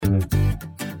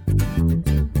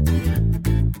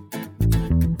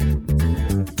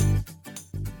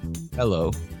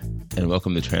Hello, and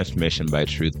welcome to Transformation by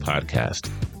Truth podcast,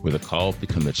 where the called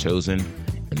become the chosen,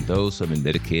 and those who have been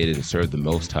dedicated to serve the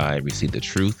Most High receive the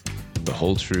truth, the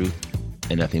whole truth,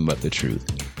 and nothing but the truth,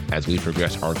 as we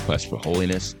progress our quest for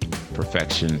holiness,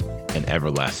 perfection, and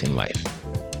everlasting life.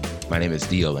 My name is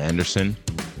D.L. Anderson.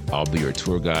 I'll be your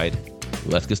tour guide.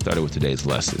 Let's get started with today's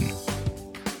lesson.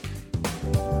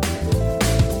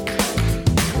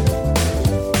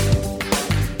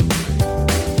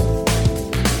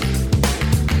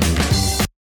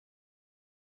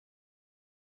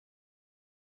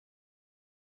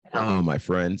 Hello, my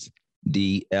friends.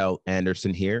 D.L.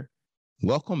 Anderson here.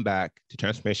 Welcome back to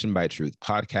Transformation by Truth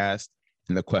podcast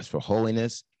and the quest for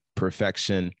holiness,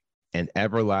 perfection, and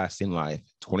everlasting life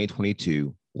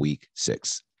 2022, week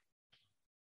 6.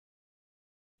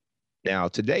 Now,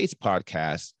 today's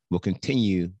podcast will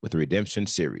continue with the Redemption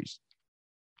series.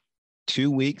 2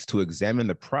 weeks to examine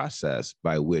the process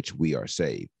by which we are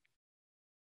saved.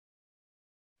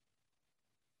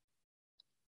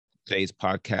 Today's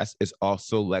podcast is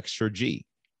also Lecture G,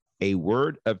 a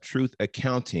word of truth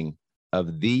accounting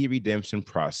of the redemption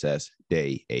process,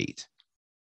 day 8.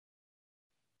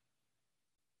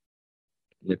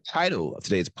 The title of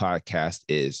today's podcast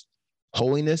is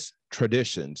Holiness,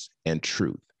 Traditions, and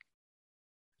Truth.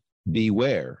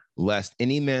 Beware lest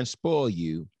any man spoil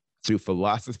you through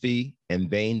philosophy and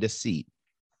vain deceit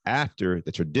after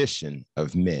the tradition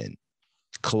of men.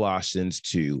 Colossians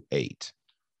 2:8.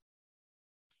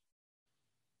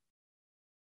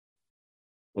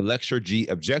 The Lecture G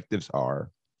objectives are: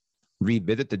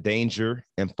 revisit the danger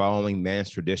in following man's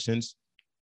traditions,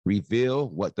 reveal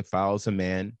what defiles a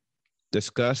man,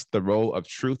 discuss the role of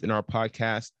truth in our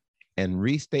podcast, and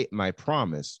restate my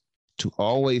promise to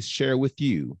always share with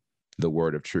you the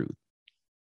word of truth.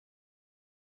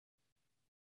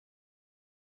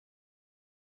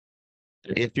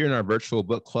 If you're in our virtual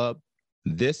book club,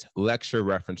 this lecture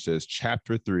references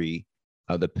Chapter 3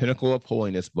 of the Pinnacle of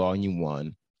Holiness, Volume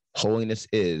 1, Holiness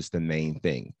is the Main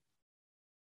Thing.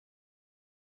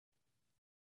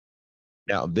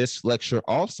 Now, this lecture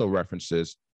also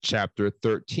references Chapter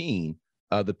 13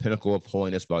 of the Pinnacle of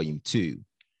Holiness, Volume 2,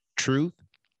 Truth,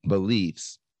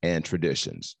 Beliefs, and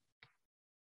Traditions.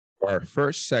 Our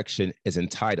first section is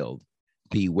entitled,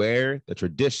 Beware the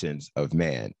Traditions of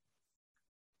Man.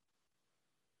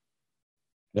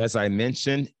 As I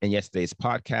mentioned in yesterday's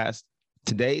podcast,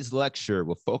 today's lecture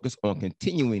will focus on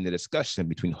continuing the discussion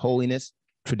between holiness,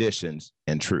 traditions,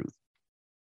 and truth.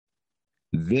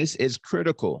 This is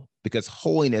critical because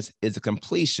holiness is the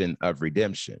completion of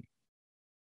redemption.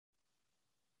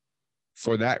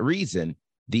 For that reason,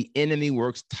 the enemy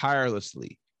works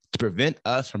tirelessly to prevent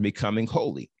us from becoming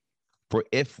holy. For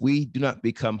if we do not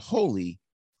become holy,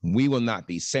 we will not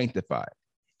be sanctified.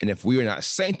 And if we are not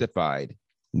sanctified,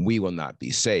 we will not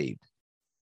be saved.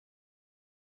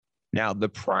 Now, the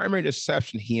primary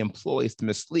deception he employs to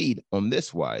mislead on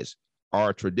this wise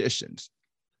are traditions,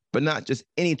 but not just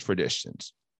any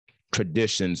traditions,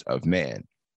 traditions of man.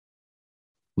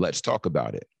 Let's talk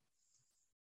about it.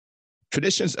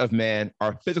 Traditions of man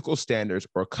are physical standards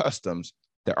or customs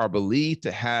that are believed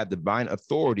to have divine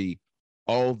authority,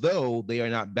 although they are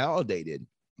not validated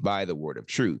by the word of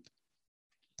truth.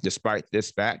 Despite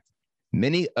this fact,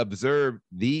 many observe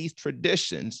these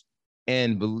traditions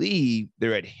and believe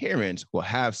their adherence will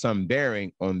have some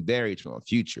bearing on their eternal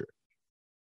future.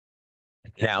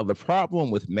 Now, the problem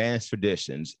with man's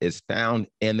traditions is found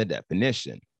in the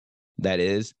definition. That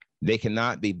is, they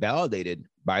cannot be validated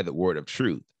by the word of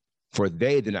truth, for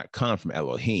they do not come from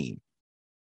Elohim.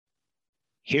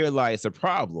 Here lies the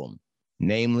problem,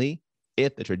 namely,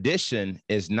 if the tradition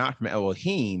is not from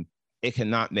Elohim, it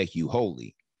cannot make you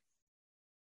holy.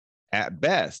 At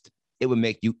best, it would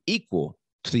make you equal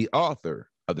to the author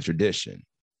of the tradition.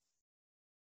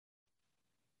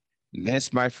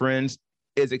 This, my friends,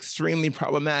 is extremely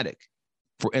problematic,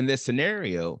 for in this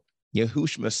scenario,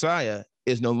 Yahushua Messiah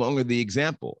is no longer the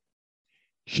example.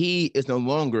 He is no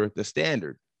longer the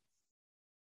standard.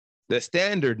 The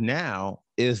standard now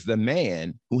is the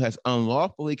man who has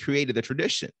unlawfully created the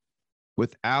tradition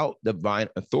without divine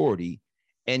authority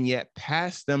and yet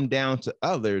passed them down to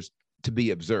others to be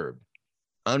observed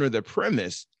under the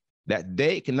premise that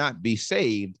they cannot be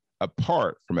saved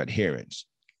apart from adherence.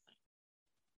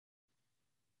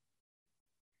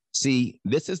 See,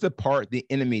 this is the part the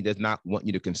enemy does not want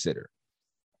you to consider.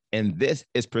 And this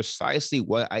is precisely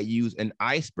what I use an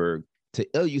iceberg to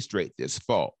illustrate this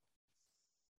fault.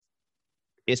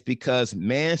 It's because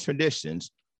man's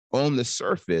traditions on the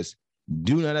surface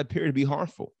do not appear to be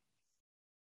harmful.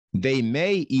 They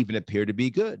may even appear to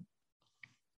be good.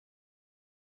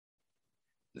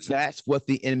 That's what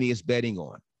the enemy is betting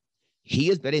on. He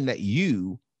is betting that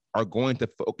you are going to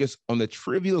focus on the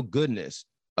trivial goodness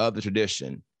of the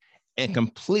tradition and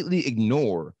completely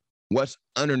ignore what's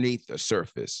underneath the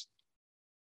surface.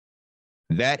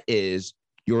 That is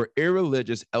your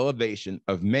irreligious elevation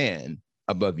of man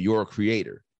above your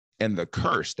creator and the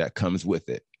curse that comes with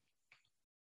it.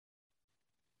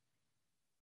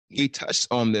 He touched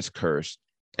on this curse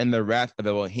and the wrath of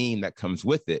Elohim that comes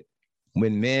with it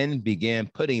when men began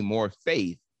putting more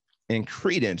faith and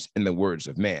credence in the words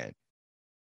of man.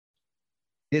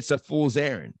 It's a fool's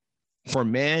errand, for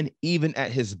man, even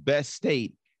at his best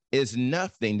state, is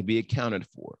nothing to be accounted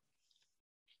for.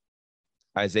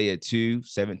 Isaiah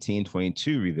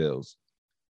 2:17-22 reveals,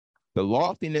 the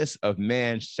loftiness of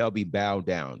man shall be bowed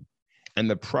down, and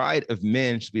the pride of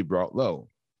men shall be brought low,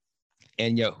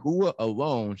 and Yahuwah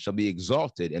alone shall be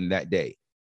exalted in that day.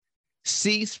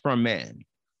 Cease from man,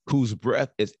 whose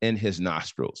breath is in his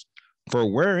nostrils, for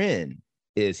wherein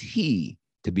is he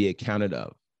to be accounted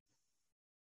of?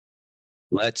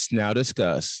 Let's now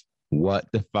discuss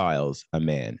what defiles a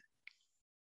man.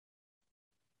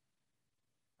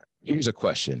 Here's a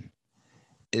question.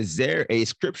 Is there a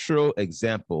scriptural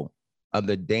example of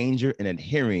the danger in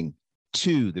adhering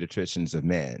to the traditions of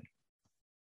man?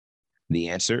 The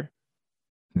answer,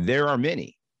 there are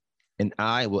many, and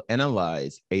I will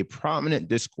analyze a prominent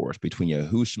discourse between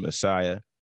Yahushua Messiah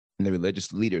and the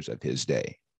religious leaders of his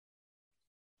day.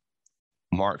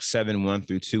 Mark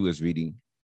 7:1-2 is reading,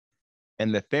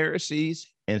 and the Pharisees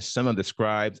and some of the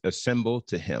scribes assembled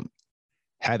to him,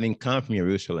 having come from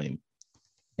Jerusalem,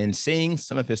 and seeing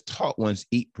some of his taught ones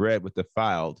eat bread with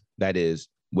defiled, that is,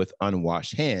 with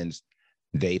unwashed hands,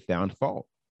 they found fault.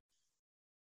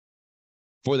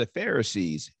 For the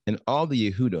Pharisees and all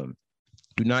the Yehudim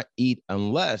do not eat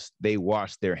unless they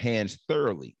wash their hands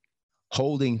thoroughly,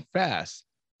 holding fast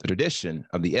the tradition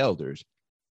of the elders,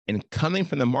 and coming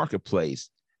from the marketplace,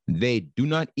 they do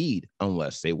not eat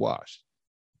unless they wash.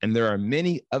 And there are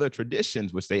many other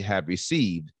traditions which they have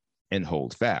received and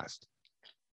hold fast.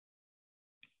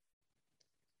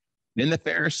 Then the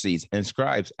Pharisees and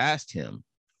scribes asked him,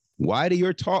 why do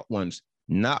your taught ones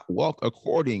not walk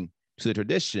according to the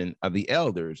tradition of the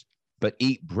elders, but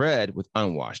eat bread with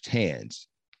unwashed hands?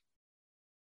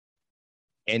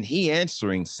 And he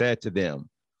answering said to them,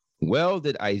 well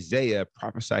did Isaiah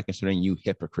prophesy concerning you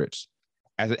hypocrites,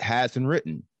 as it has been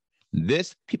written,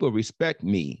 this people respect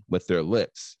me with their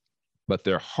lips, but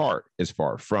their heart is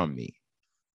far from me.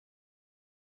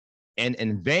 And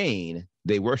in vain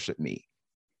they worship me,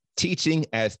 teaching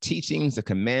as teachings the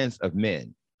commands of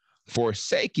men,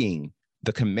 forsaking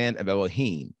the command of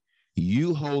Elohim,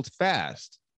 you hold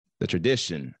fast the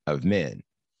tradition of men.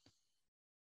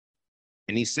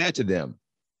 And he said to them,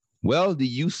 well, do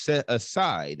you set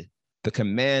aside the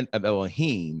command of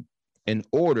Elohim in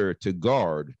order to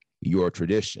guard your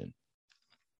tradition?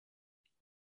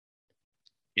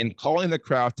 In calling the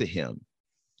crowd to him,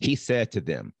 he said to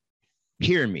them,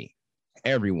 hear me,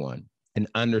 everyone, and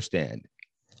understand.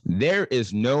 There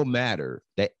is no matter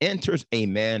that enters a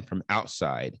man from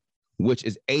outside, which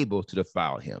is able to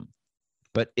defile him,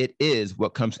 but it is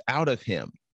what comes out of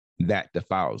him that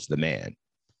defiles the man.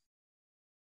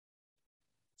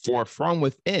 For from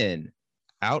within,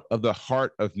 out of the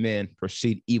heart of men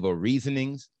proceed evil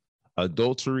reasonings,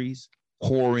 adulteries,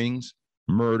 whorings,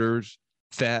 murders,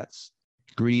 thefts,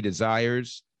 greedy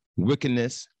desires,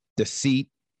 wickedness, deceit,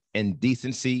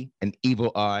 indecency, an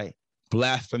evil eye,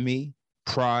 blasphemy,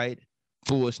 pride,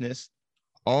 foolishness.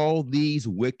 All these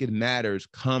wicked matters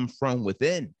come from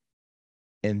within,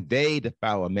 and they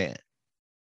defile a man.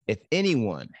 If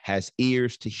anyone has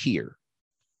ears to hear,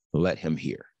 let him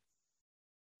hear.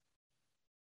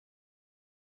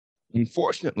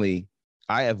 Unfortunately,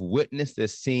 I have witnessed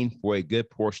this scene for a good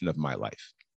portion of my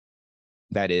life.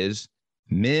 That is,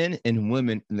 men and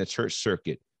women in the church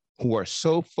circuit who are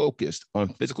so focused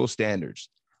on physical standards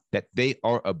that they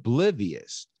are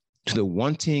oblivious to the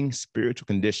wanting spiritual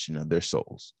condition of their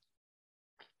souls.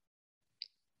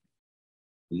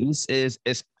 This is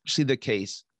especially the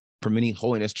case for many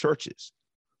holiness churches,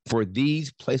 for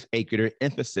these place a greater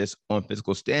emphasis on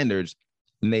physical standards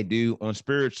than they do on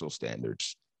spiritual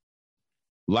standards.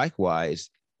 Likewise,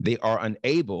 they are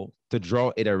unable to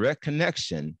draw a direct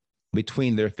connection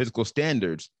between their physical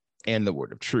standards and the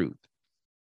word of truth.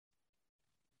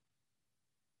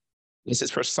 This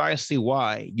is precisely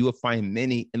why you will find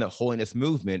many in the holiness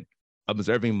movement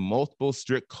observing multiple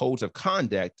strict codes of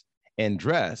conduct and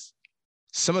dress,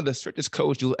 some of the strictest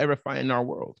codes you'll ever find in our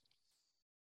world.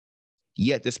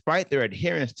 Yet, despite their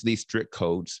adherence to these strict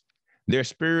codes, their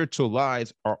spiritual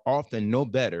lives are often no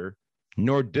better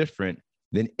nor different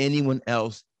than anyone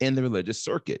else in the religious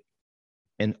circuit.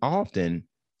 and often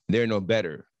they're no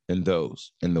better than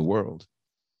those in the world.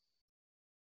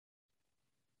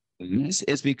 This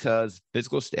is because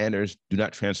physical standards do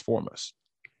not transform us.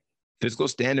 Physical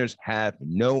standards have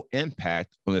no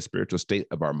impact on the spiritual state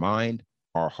of our mind,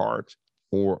 our heart,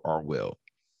 or our will.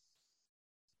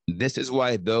 This is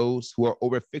why those who are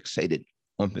overfixated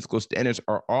on physical standards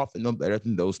are often no better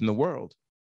than those in the world.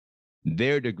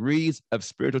 Their degrees of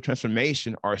spiritual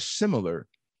transformation are similar,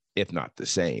 if not the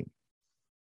same.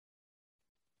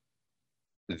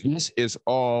 This is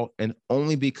all and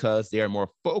only because they are more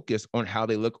focused on how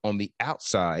they look on the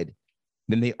outside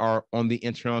than they are on the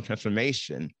internal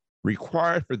transformation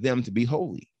required for them to be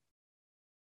holy.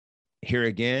 Here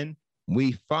again,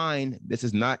 we find this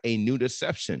is not a new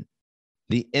deception.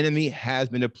 The enemy has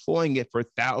been deploying it for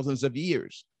thousands of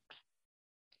years.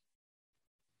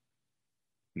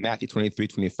 Matthew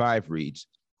 23:25 reads,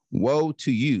 "Woe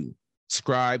to you,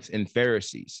 scribes and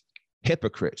Pharisees,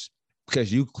 hypocrites,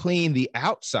 because you clean the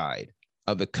outside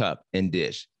of the cup and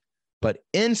dish, but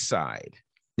inside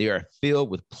they are filled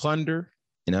with plunder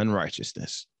and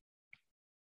unrighteousness."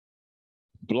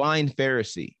 Blind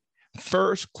Pharisee,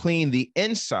 first clean the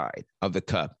inside of the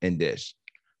cup and dish,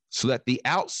 so that the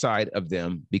outside of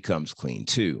them becomes clean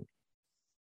too.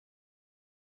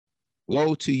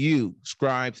 Woe to you,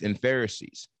 scribes and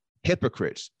Pharisees,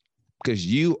 hypocrites, because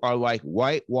you are like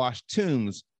whitewashed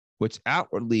tombs, which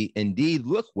outwardly indeed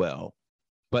look well,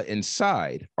 but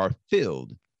inside are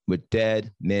filled with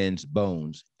dead men's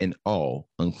bones and all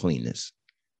uncleanness.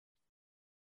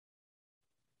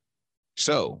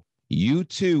 So you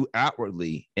too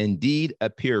outwardly indeed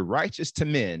appear righteous to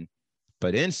men,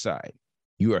 but inside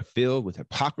you are filled with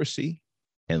hypocrisy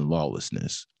and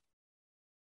lawlessness.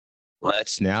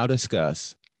 Let's now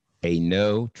discuss a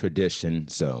no tradition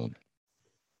zone.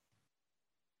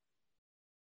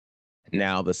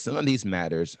 Now, some of these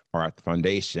matters are at the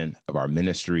foundation of our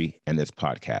ministry and this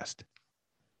podcast.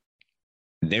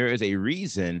 There is a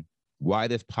reason why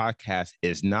this podcast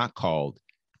is not called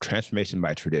Transformation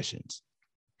by Traditions.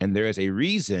 And there is a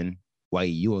reason why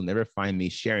you will never find me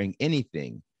sharing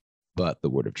anything but the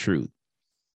word of truth.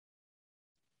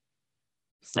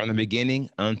 From the beginning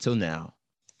until now,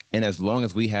 and as long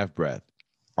as we have breath,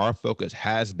 our focus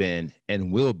has been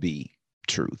and will be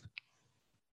truth.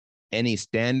 Any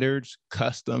standards,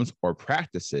 customs, or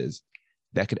practices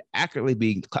that could accurately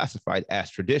be classified as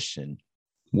tradition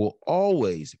will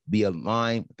always be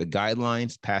aligned with the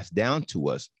guidelines passed down to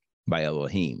us by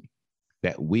Elohim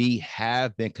that we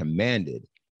have been commanded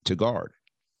to guard.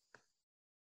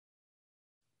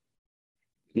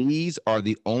 These are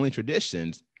the only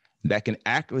traditions that can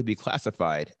accurately be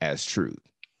classified as truth.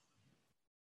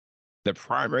 The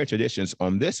primary traditions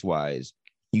on this wise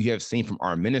you have seen from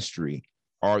our ministry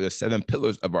are the 7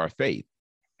 pillars of our faith.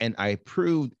 And I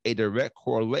proved a direct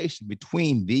correlation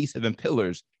between these 7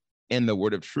 pillars and the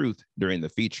word of truth during the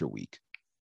feature week.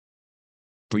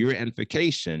 For your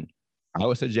edification, I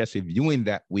would suggest reviewing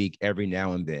that week every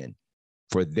now and then,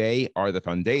 for they are the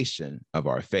foundation of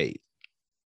our faith.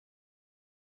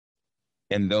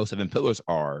 And those 7 pillars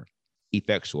are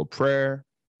effectual prayer,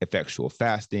 effectual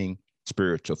fasting,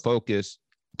 spiritual focus,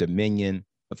 dominion,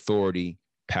 authority,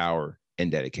 power,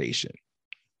 and dedication.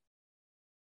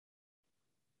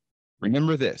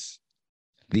 Remember this: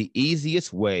 the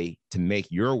easiest way to make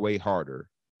your way harder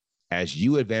as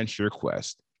you advance your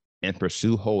quest and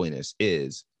pursue holiness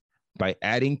is by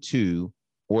adding to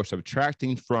or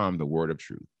subtracting from the word of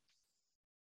truth.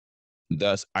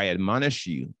 Thus, I admonish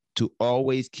you to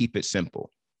always keep it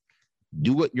simple.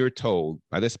 Do what you're told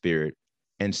by the Spirit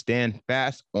and stand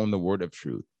fast on the word of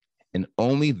truth, and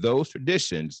only those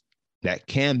traditions that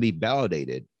can be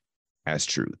validated as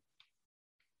truth.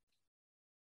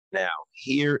 Now,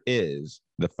 here is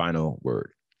the final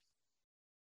word.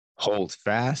 Hold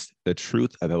fast the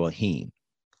truth of Elohim,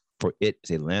 for it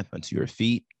is a lamp unto your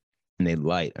feet and a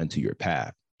light unto your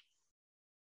path.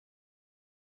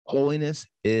 Holiness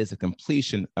is the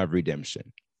completion of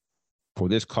redemption. For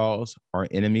this cause, our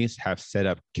enemies have set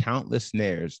up countless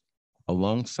snares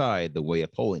alongside the way of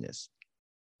holiness,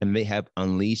 and they have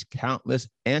unleashed countless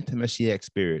anti-Messianic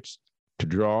spirits to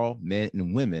draw men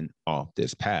and women off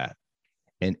this path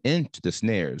and into the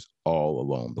snares all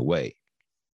along the way.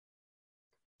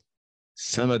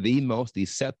 Some of the most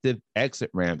deceptive exit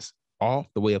ramps off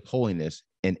the way of holiness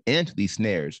and into these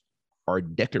snares are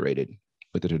decorated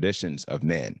with the traditions of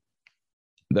men.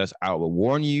 Thus, I will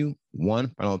warn you one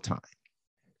final time.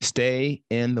 Stay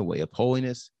in the way of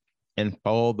holiness and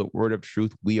follow the word of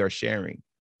truth we are sharing.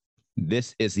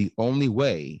 This is the only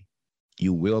way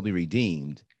you will be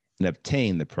redeemed and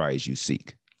obtain the prize you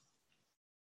seek.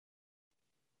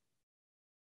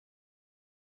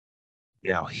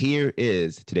 Now, here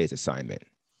is today's assignment.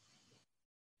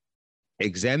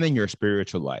 Examine your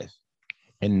spiritual life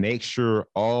and make sure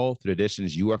all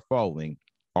traditions you are following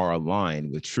are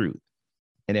aligned with truth.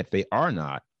 And if they are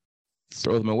not,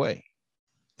 throw them away,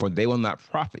 for they will not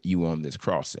profit you on this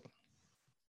crossing.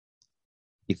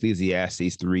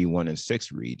 Ecclesiastes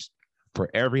 3:1-6 reads,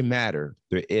 "For every matter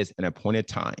there is an appointed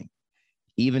time,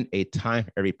 even a time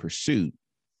for every pursuit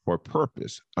or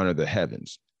purpose under the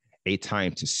heavens, a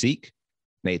time to seek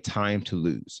and a time to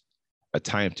lose, a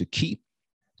time to keep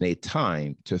and a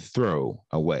time to throw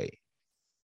away."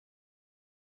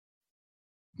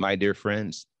 My dear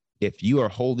friends, if you are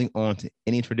holding on to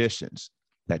any traditions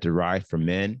that derive from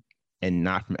men and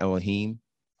not from Elohim,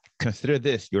 consider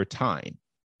this your time,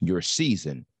 your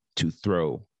season to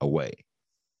throw away.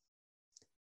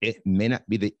 It may not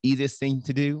be the easiest thing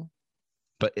to do,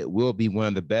 but it will be one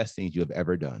of the best things you have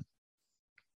ever done.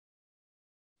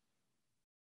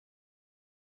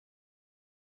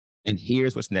 And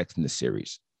here's what's next in the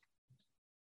series.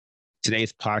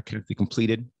 Today's podcast we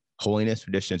completed Holiness,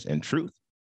 Traditions, and Truth.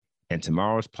 And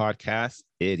tomorrow's podcast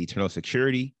is Eternal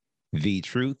Security, the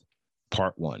Truth,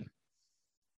 Part 1.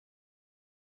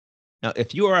 Now,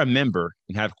 if you are a member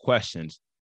and have questions,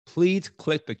 please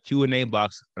click the Q&A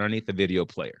box underneath the video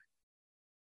player.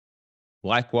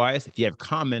 Likewise, if you have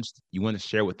comments you want to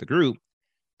share with the group,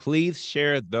 please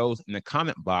share those in the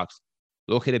comment box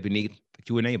located beneath the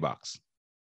Q&A box.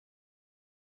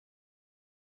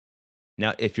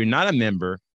 Now, if you're not a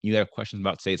member, you have questions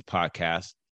about today's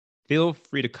podcast, feel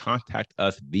free to contact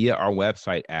us via our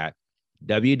website at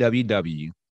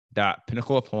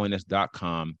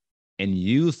www.pinnacleofholiness.com and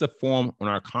use the form on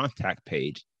our contact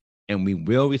page, and we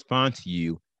will respond to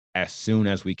you as soon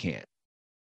as we can.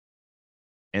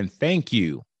 And thank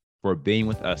you for being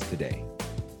with us today.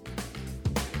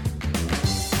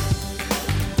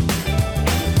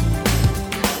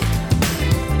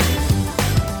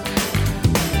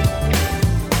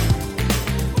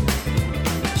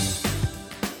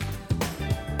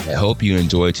 I hope you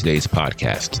enjoyed today's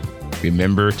podcast.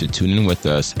 Remember to tune in with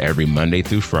us every Monday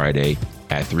through Friday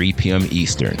at 3 p.m.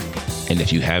 Eastern. And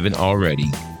if you haven't already,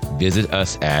 visit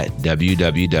us at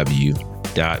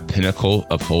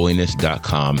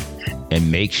www.pinnacleofholiness.com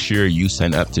and make sure you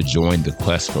sign up to join the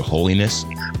quest for holiness,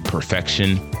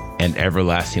 perfection, and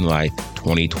everlasting life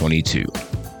 2022.